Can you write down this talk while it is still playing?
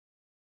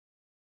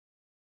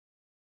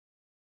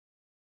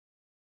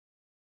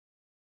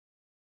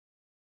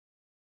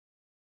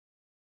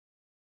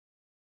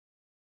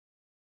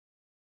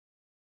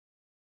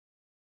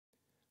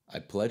I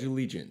pledge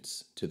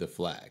allegiance to the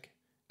flag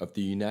of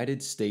the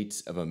United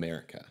States of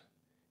America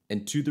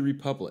and to the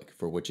republic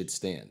for which it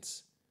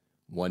stands,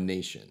 one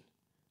nation,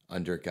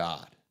 under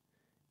God,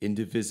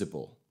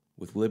 indivisible,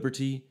 with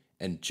liberty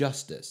and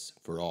justice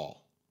for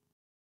all.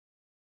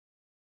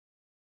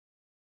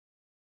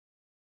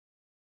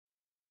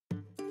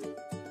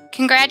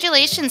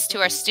 Congratulations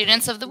to our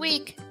Students of the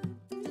Week.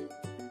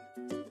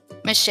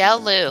 Michelle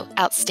Liu,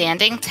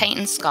 Outstanding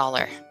Titan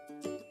Scholar.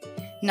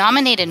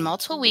 Nominated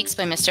multiple weeks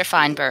by Mr.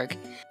 Feinberg.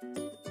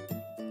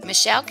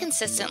 Michelle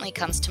consistently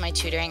comes to my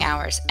tutoring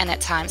hours and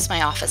at times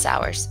my office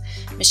hours.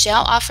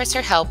 Michelle offers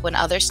her help when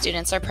other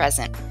students are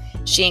present.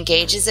 She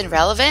engages in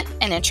relevant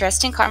and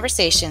interesting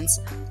conversations,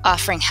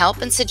 offering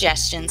help and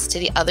suggestions to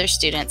the other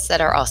students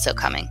that are also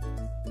coming.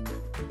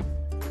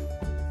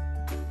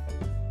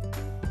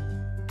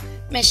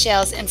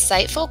 Michelle's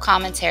insightful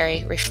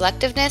commentary,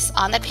 reflectiveness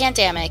on the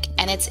pandemic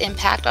and its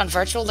impact on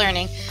virtual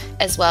learning,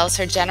 as well as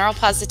her general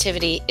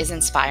positivity, is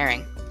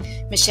inspiring.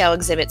 Michelle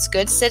exhibits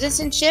good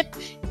citizenship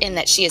in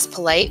that she is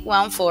polite,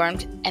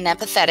 well-informed, and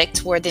empathetic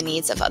toward the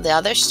needs of the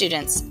other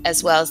students,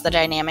 as well as the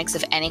dynamics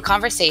of any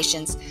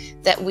conversations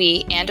that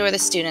we and/or the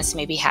students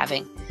may be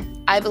having.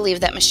 I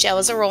believe that Michelle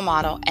is a role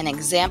model and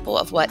example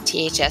of what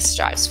THS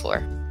strives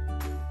for.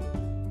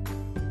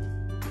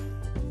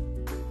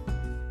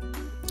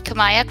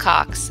 Kamaya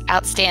Cox,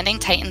 Outstanding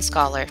Titan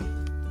Scholar.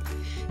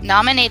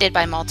 Nominated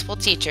by multiple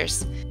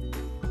teachers.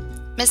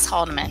 Miss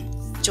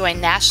Haldeman,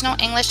 joined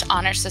National English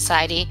Honor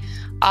Society,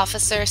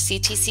 Officer,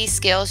 CTC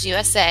Skills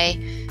USA,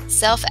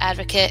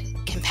 self-advocate,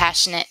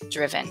 compassionate,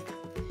 driven.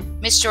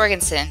 Miss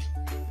Jorgensen,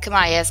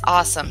 Kamaya is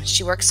awesome.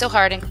 She works so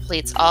hard and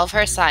completes all of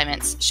her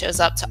assignments, shows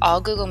up to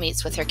all Google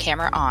Meets with her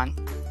camera on.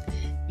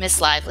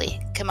 Miss Lively,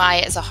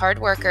 Kamaya is a hard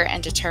worker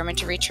and determined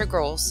to reach her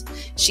goals.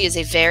 She is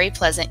a very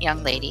pleasant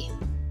young lady.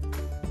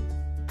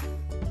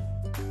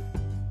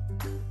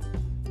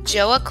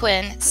 Joa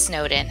Quinn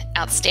Snowden,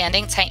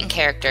 Outstanding Titan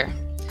Character.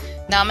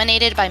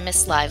 Nominated by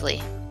Miss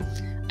Lively.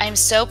 I am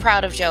so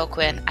proud of Joa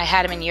Quinn. I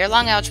had him in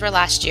year-long algebra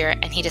last year,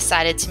 and he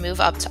decided to move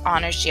up to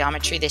honors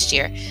geometry this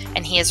year,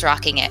 and he is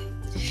rocking it.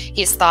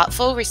 He is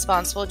thoughtful,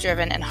 responsible,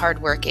 driven, and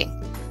hardworking.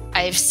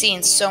 I have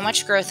seen so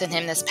much growth in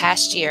him this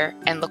past year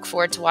and look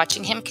forward to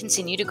watching him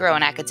continue to grow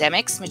in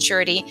academics,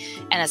 maturity,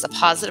 and as a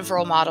positive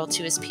role model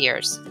to his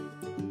peers.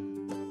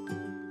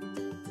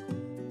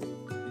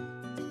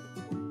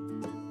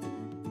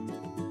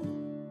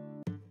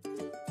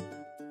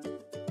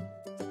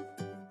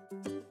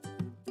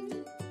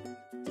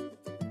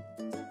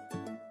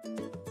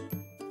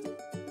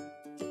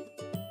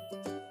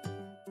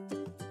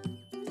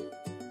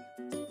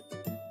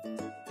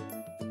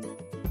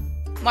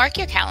 Mark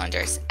your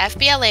calendars.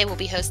 FBLA will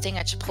be hosting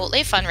a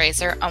Chipotle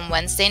fundraiser on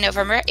Wednesday,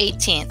 November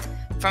 18th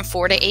from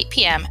 4 to 8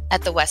 p.m.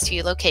 at the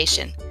Westview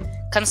location.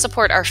 Come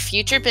support our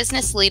future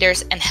business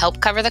leaders and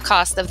help cover the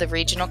cost of the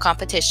regional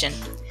competition.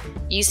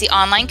 Use the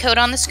online code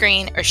on the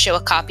screen or show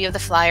a copy of the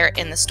flyer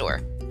in the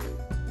store.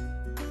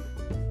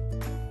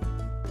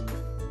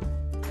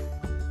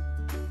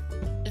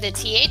 The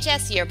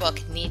THS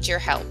Yearbook needs your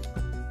help.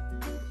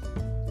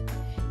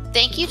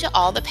 Thank you to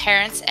all the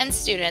parents and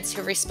students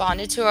who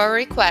responded to our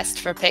request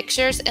for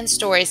pictures and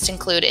stories to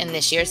include in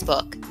this year's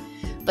book.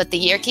 But the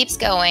year keeps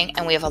going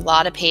and we have a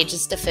lot of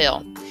pages to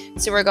fill,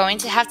 so we're going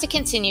to have to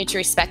continue to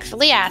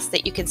respectfully ask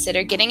that you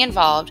consider getting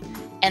involved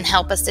and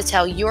help us to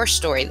tell your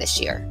story this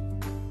year.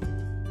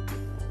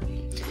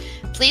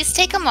 Please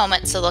take a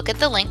moment to look at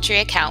the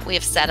Linktree account we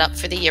have set up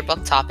for the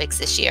yearbook topics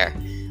this year.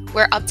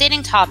 We're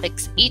updating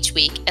topics each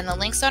week, and the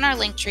links on our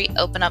Linktree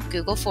open up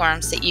Google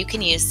Forms that you can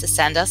use to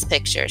send us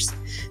pictures.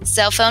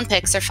 Cell phone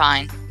pics are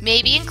fine.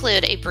 Maybe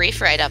include a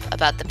brief write-up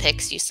about the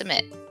pics you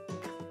submit.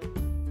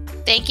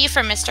 Thank you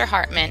for Mr.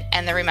 Hartman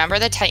and the Remember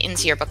the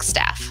Titans yearbook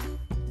staff.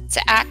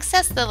 To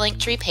access the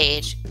Linktree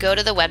page, go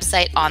to the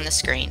website on the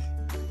screen.